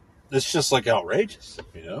 It's just, like, outrageous,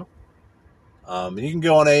 you know? You can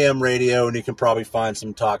go on AM radio and you can probably find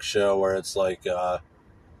some talk show where it's like a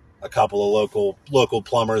couple of local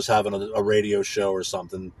plumbers having a radio show or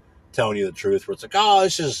something, telling you the truth. Where it's like, oh,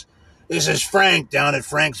 this is Frank down at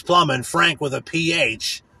Frank's Plumbing, Frank with a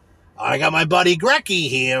PH. I got my buddy Grecky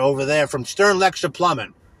here over there from Stern Lecture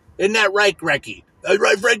Plumbing. Isn't that right, Grecky? That's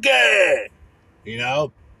right, Frankie. You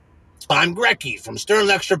know, I'm Grecky from Stern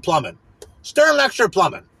Lecture Plumbing. Stern Lecture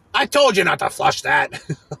Plumbing. I told you not to flush that.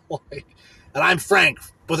 And I'm Frank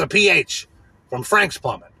with a PH from Frank's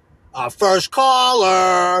Plumbing. First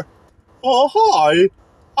caller. Oh, hi.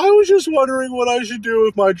 I was just wondering what I should do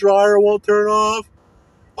if my dryer won't turn off.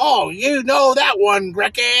 Oh, you know that one,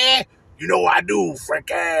 Grecky. You know I do,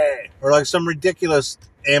 Frankie. Or like some ridiculous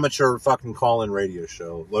amateur fucking call-in radio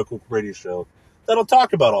show, local radio show, that'll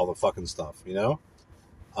talk about all the fucking stuff, you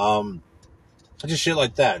know? Just shit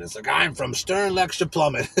like that. It's like, I'm from Stern Lecture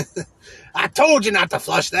Plumbing. I told you not to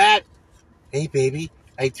flush that. Hey, baby,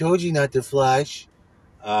 I told you not to flush.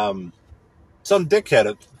 Some dickhead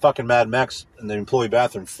at fucking Mad Max in the employee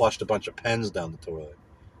bathroom flushed a bunch of pens down the toilet.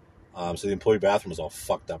 So the employee bathroom was all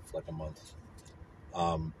fucked up for like a month.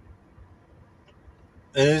 And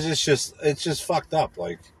it's just fucked up.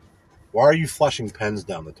 Like, why are you flushing pens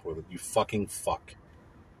down the toilet? You fucking fuck.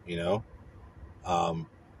 You know? I don't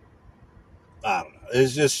know.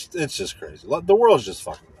 It's just crazy. The world's just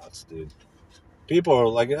fucking nuts, dude. People are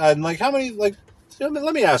like, and like, how many, like,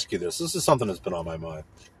 let me ask you this. This is something that's been on my mind.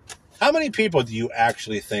 How many people do you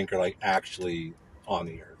actually think are like actually on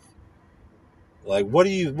the earth? Like, what do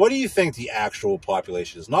you think the actual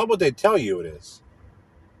population is? Not what they tell you it is,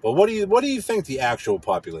 but what do you think the actual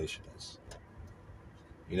population is?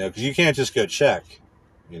 You know, because you can't just go check.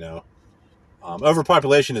 You know,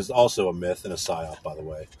 overpopulation is also a myth and a psyop, by the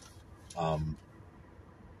way.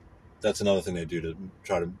 That's another thing they do to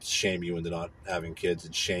try to shame you into not having kids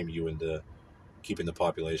and shame you into keeping the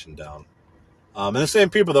population down. And the same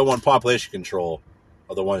people that want population control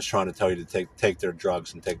are the ones trying to tell you to take their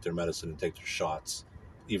drugs and take their medicine and take their shots,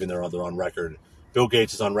 even though they're on record. Bill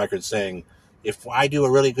Gates is on record saying, if I do a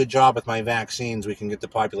really good job with my vaccines, we can get the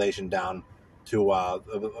population down to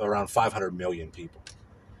around 500 million people.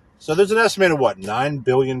 So there's an estimated, 9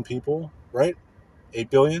 billion people, right? 8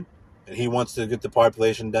 billion? And he wants to get the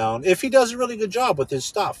population down, if he does a really good job with his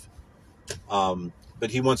stuff. But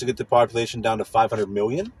he wants to get the population down to 500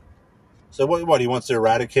 million? So what he wants to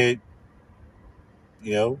eradicate,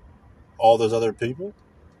 you know, all those other people.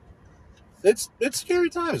 It's scary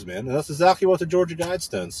times, man. And that's exactly what the Georgia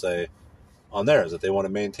Guidestones say on there, is that they want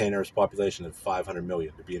to maintain Earth's population of 500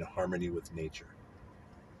 million to be in harmony with nature.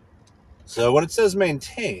 So when it says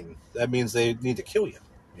maintain, that means they need to kill you,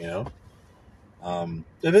 you know? And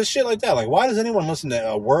it's shit like that. Like, why does anyone listen to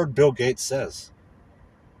a word Bill Gates says?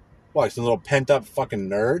 What, he's a little pent-up fucking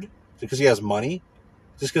nerd? Because he has money?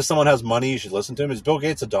 Just because someone has money, you should listen to him? Is Bill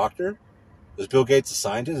Gates a doctor? Is Bill Gates a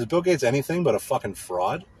scientist? Is Bill Gates anything but a fucking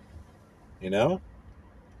fraud? You know?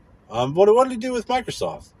 What did he do with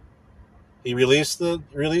Microsoft? He released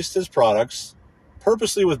his products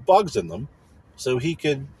purposely with bugs in them, so he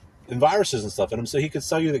could, and viruses and stuff in them, so he could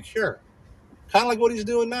sell you the cure. Kind of like what he's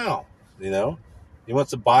doing now, you know? He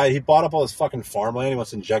bought up all this fucking farmland. He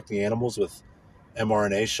wants to inject the animals with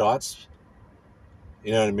mRNA shots.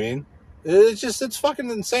 You know what I mean? It's fucking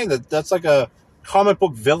insane that's like a comic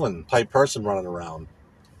book villain type person running around.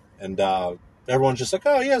 And everyone's just like,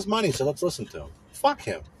 oh, he has money, so let's listen to him. Fuck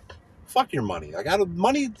him. Fuck your money. Like,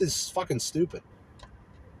 money is fucking stupid.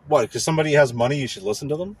 What, because somebody has money, you should listen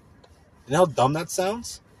to them? You know how dumb that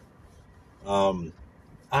sounds? I don't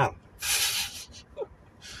know.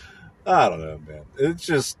 I don't know, man. It's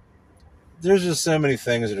just, there's just so many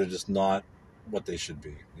things that are just not what they should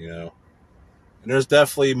be, you know? And there's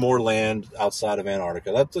definitely more land outside of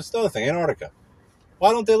Antarctica. That's the other thing, Antarctica.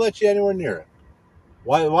 Why don't they let you anywhere near it?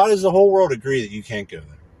 Why does the whole world agree that you can't go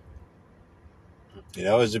there? You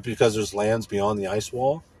know, is it because there's lands beyond the ice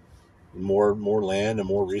wall? More land and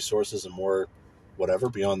more resources and more whatever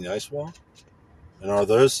beyond the ice wall? And are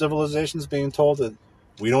those civilizations being told that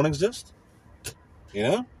we don't exist? You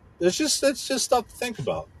know? It's just stuff to think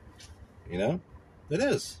about. You know? It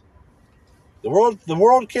is. The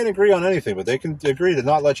world can't agree on anything, but they can agree to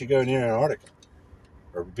not let you go near Antarctica.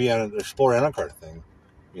 Or explore Antarctica thing.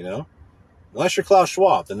 You know? Unless you're Klaus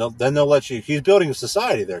Schwab, then they'll let you. He's building a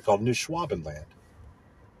society there called New Schwabenland.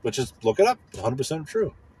 Which is, look it up, 100%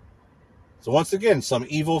 true. So once again, some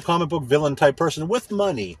evil comic book villain type person with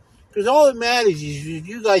money. Because all that matters is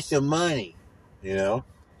you guys some money. You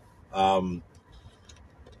know?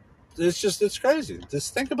 It's crazy.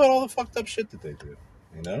 Just think about all the fucked up shit that they do.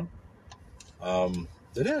 You know?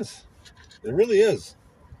 It is. It really is.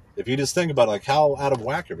 If you just think about like how out of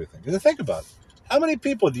whack everything. And think about it. How many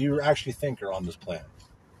people do you actually think are on this planet?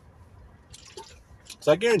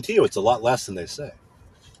 So I guarantee you it's a lot less than they say.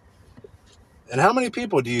 And how many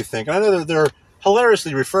people do you think, I know that they're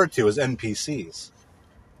hilariously referred to as NPCs,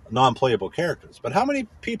 non-playable characters, but how many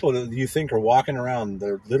people do you think are walking around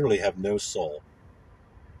that literally have no soul?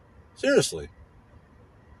 Seriously.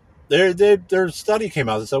 Their study came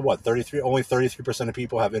out that said, what, only 33% of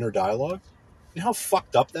people have inner dialogue? You know how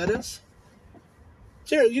fucked up that is?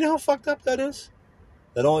 Seriously, you know how fucked up that is?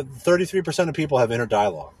 That only 33% of people have inner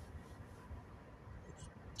dialogue.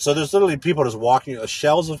 So there's literally people just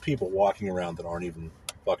shells of people walking around that aren't even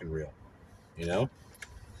fucking real. You know?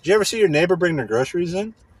 Did you ever see your neighbor bring their groceries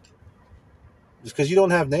in? It's because you don't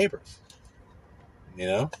have neighbors. You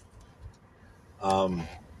know? And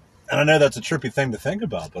I know that's a trippy thing to think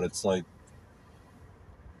about, but it's like,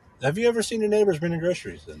 have you ever seen your neighbors bring their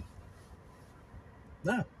groceries in?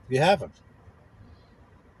 No, you haven't.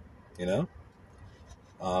 You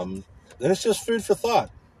know? Then it's just food for thought.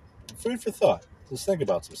 Food for thought. Just think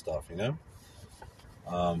about some stuff, you know?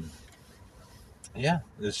 Yeah,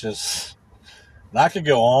 it's just... And I could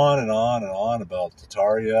go on and on and on about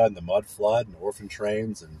Tartaria and the mud flood and orphan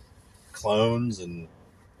trains and clones and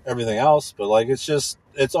everything else, but like it's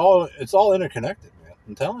all interconnected, man.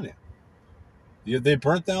 I'm telling you. They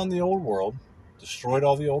burnt down the old world, destroyed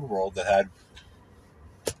all the old world that had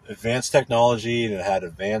advanced technology and it had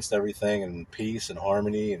advanced everything and peace and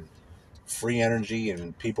harmony and free energy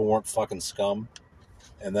and people weren't fucking scum.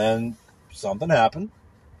 And then something happened.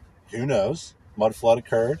 Who knows? Mud flood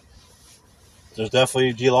occurred. There's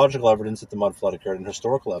definitely geological evidence that the mud flood occurred and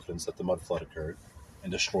historical evidence that the mud flood occurred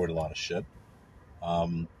and destroyed a lot of shit.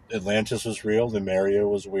 Atlantis was real. Lemuria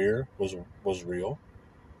was real.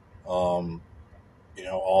 You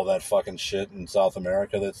know, all that fucking shit in South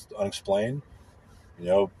America that's unexplained. You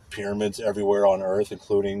know, pyramids everywhere on Earth,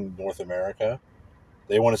 including North America.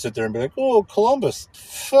 They want to sit there and be like, oh, Columbus.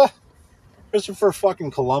 Christopher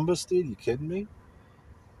fucking Columbus, dude. You kidding me?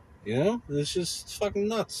 You know? It's just fucking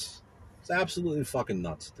nuts. It's absolutely fucking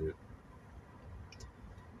nuts, dude.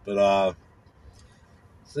 But,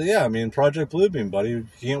 so yeah, I mean, Project Bluebeam, buddy, you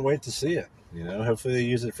can't wait to see it. You know, hopefully they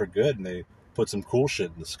use it for good and they put some cool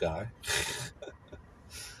shit in the sky.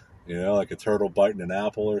 You know, like a turtle biting an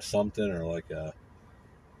apple or something, or like a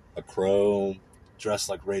crow dressed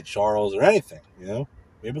like Ray Charles or anything, you know?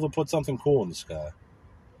 Maybe they'll put something cool in the sky.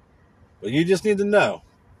 But you just need to know.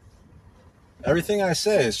 Everything I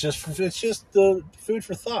say is it's just the food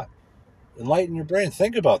for thought. Enlighten your brain.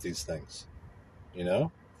 Think about these things. You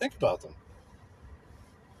know? Think about them.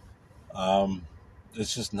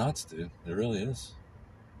 It's just nuts, dude. It really is.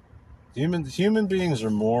 Human beings are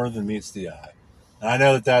more than meets the eye. And I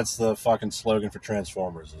know that that's the fucking slogan for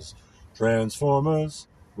Transformers is Transformers,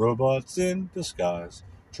 robots in disguise.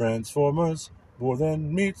 Transformers, more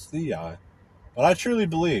than meets the eye. But I truly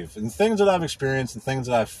believe in things that I've experienced and things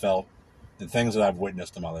that I've felt and things that I've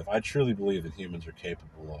witnessed in my life. I truly believe that humans are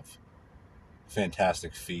capable of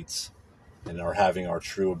fantastic feats and are having our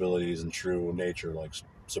true abilities and true nature like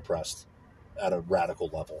suppressed at a radical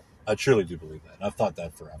level. I truly do believe that. And I've thought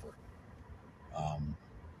that forever. Um,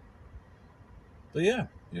 but yeah,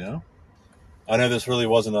 you know, I know this really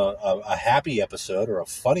wasn't a happy episode or a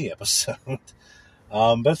funny episode,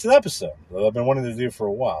 but it's an episode that I've been wanting to do for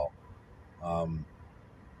a while.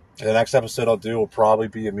 The next episode I'll do will probably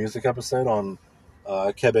be a music episode on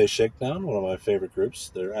Kebe Shakedown, one of my favorite groups.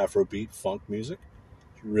 They're Afrobeat funk music.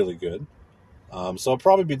 It's really good. So I'll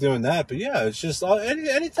probably be doing that. But yeah, it's just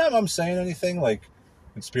anytime I'm saying anything like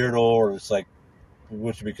conspiratorial or it's like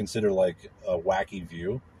what should be considered like a wacky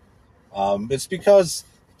view, it's because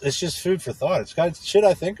it's just food for thought. It's got shit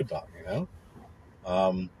I think about,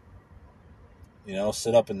 um,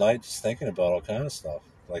 sit up at night just thinking about all kind of stuff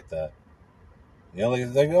like that.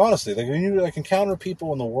 Like honestly, like when you like encounter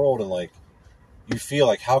people in the world and like you feel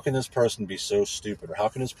like how can this person be so stupid or how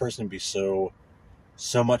can this person be so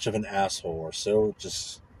much of an asshole or so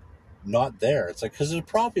just not there. It's like because they're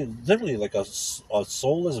probably literally like a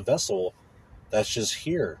soulless vessel that's just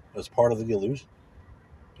here as part of the illusion,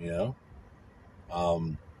 you know.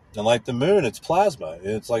 And like the moon, it's plasma.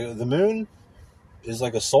 It's like the moon is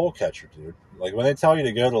like a soul catcher, dude. Like when they tell you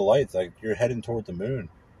to go to the light, it's like you're heading toward the moon,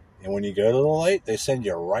 and when you go to the light, they send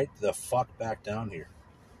you right the fuck back down here.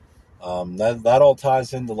 That all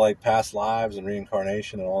ties into like past lives and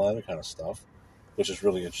reincarnation and all that other kind of stuff, which is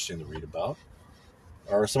really interesting to read about.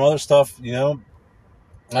 Or some other stuff,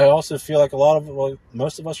 I also feel like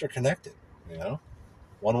most of us are connected,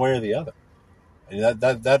 one way or the other. And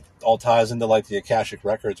that all ties into like the Akashic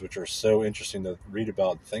records, which are so interesting to read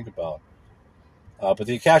about and think about. But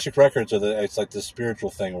the Akashic records it's like the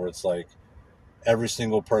spiritual thing where it's like every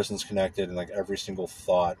single person's connected and like every single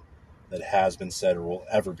thought that has been said or will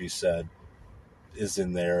ever be said is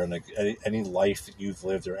in there, and like any life that you've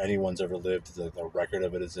lived or anyone's ever lived, the record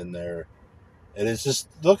of it is in there. It is just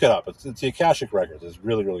look it up. It's the Akashic records. It's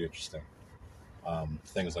really really interesting.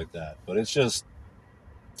 Things like that, but it's just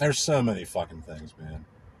there's so many fucking things, man,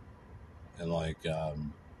 and like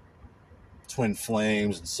twin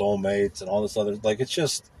flames and soulmates and all this other like it's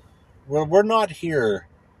just we're not here.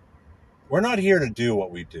 We're not here to do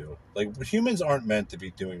what we do. Like humans aren't meant to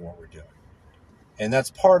be doing what we're doing. And that's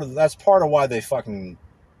part of why they fucking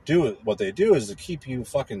do it. What they do is to keep you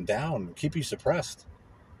fucking down, keep you suppressed.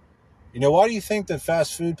 Why do you think that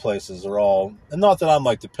fast food places are all? And not that I'm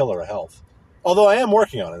like the pillar of health, although I am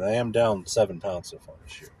working on it. I am down 7 pounds so far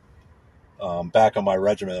this year. Back on my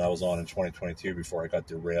regimen I was on in 2022 before I got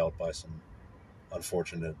derailed by some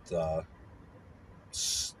unfortunate,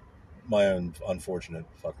 my own unfortunate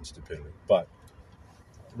fucking stupidity. But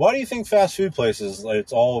why do you think fast food places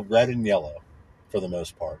it's all red and yellow? For the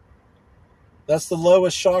most part, that's the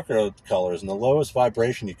lowest chakra colors and the lowest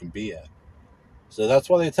vibration you can be at. So that's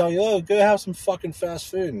why they tell you, oh, go have some fucking fast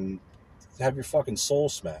food and have your fucking soul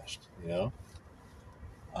smashed, And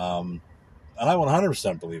I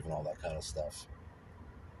 100% believe in all that kind of stuff.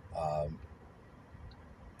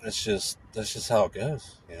 That's just how it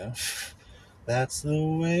goes, That's the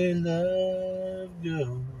way love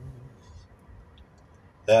goes.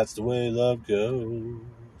 That's the way love goes.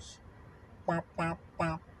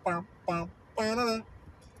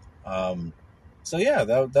 So yeah,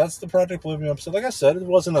 that's the Project Bluebeam episode. Like I said, it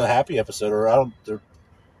wasn't a happy episode, or there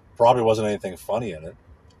probably wasn't anything funny in it.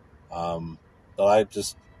 But I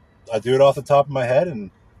do it off the top of my head,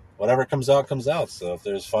 and whatever comes out, comes out. So if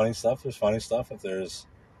there's funny stuff, there's funny stuff. If there's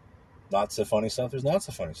not so funny stuff, there's not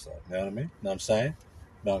so funny stuff. You know what I mean? Know what I'm saying?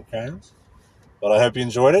 Mountain Crayons. But I hope you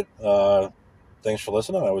enjoyed it. Thanks for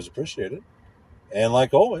listening. I always appreciate it. And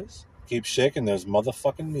like always, keep shaking those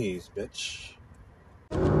motherfucking knees, bitch.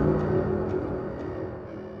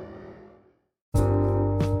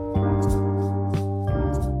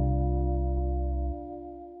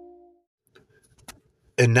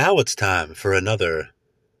 And now it's time for another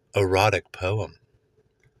erotic poem.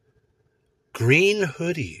 Green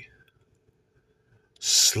Hoodie,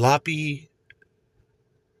 Sloppy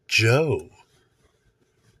Joe,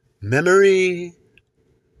 Memory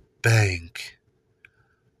Bank,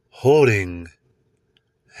 holding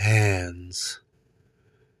hands,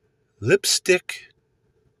 lipstick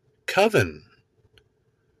coven,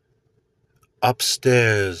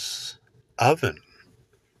 upstairs oven,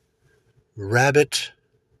 rabbit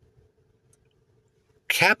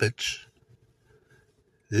cabbage,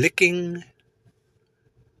 licking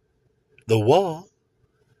the wall,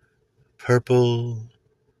 purple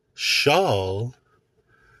shawl,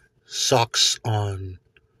 socks on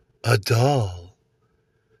a doll,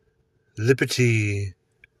 Liberty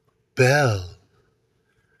Bell,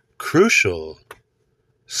 crucial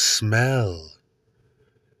smell,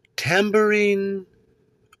 tambourine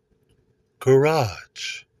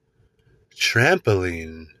garage,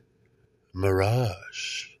 trampoline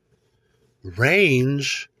mirage,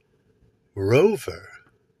 Range Rover,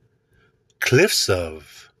 cliffs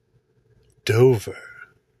of Dover,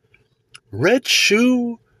 red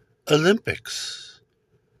shoe Olympics,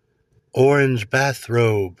 orange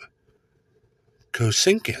bathrobe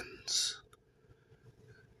Kosinkins,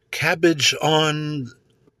 cabbage on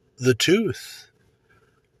the tooth,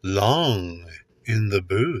 long in the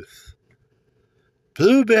booth,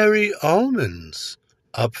 blueberry almonds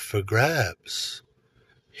up for grabs,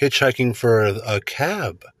 hitchhiking for a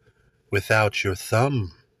cab without your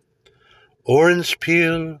thumb, orange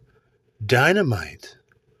peel dynamite,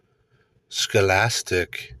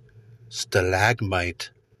 scholastic stalagmite,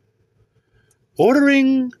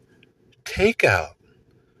 ordering takeout,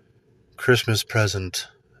 Christmas present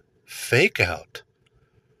fake out,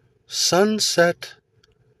 sunset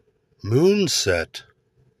moonset,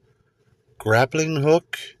 grappling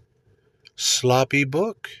hook sloppy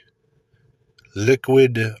book,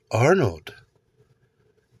 liquid Arnold,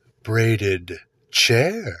 braided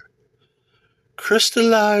chair,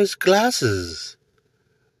 crystallized glasses,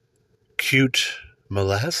 cute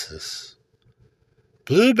molasses,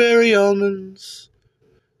 blueberry almonds,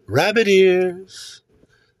 rabbit ears,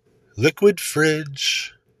 liquid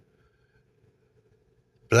fridge,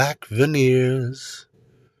 black veneers,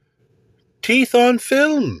 teeth on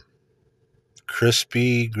film,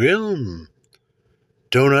 crispy grill,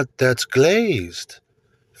 donut that's glazed,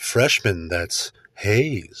 freshman that's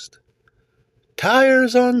hazed,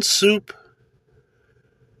 tires on soup,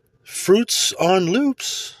 fruits on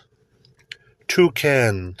loops,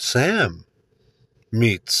 Toucan Sam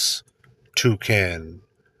meets toucan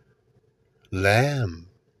lamb,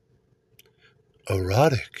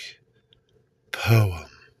 erotic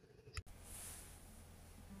poem.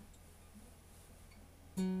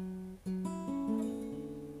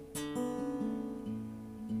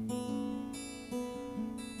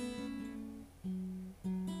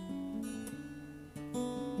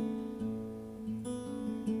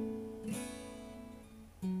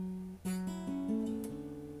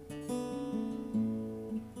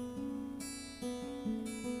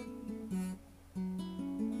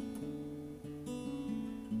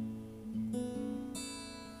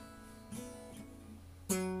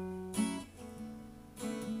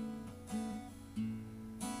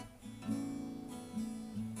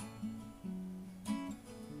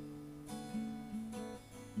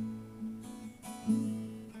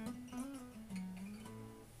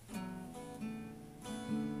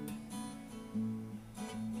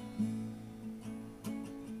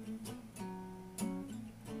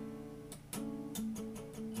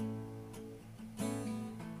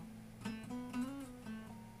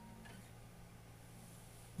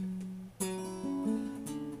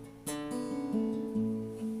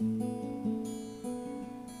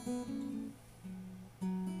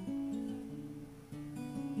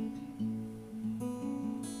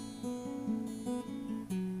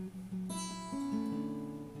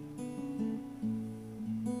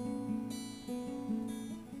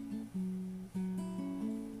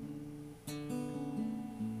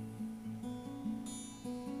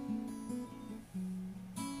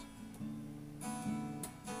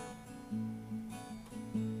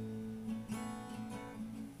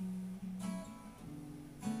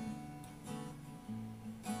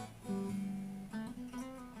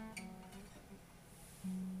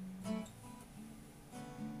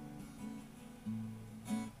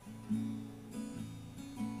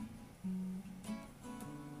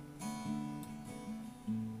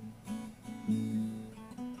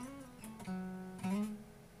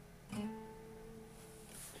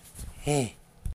 Hey,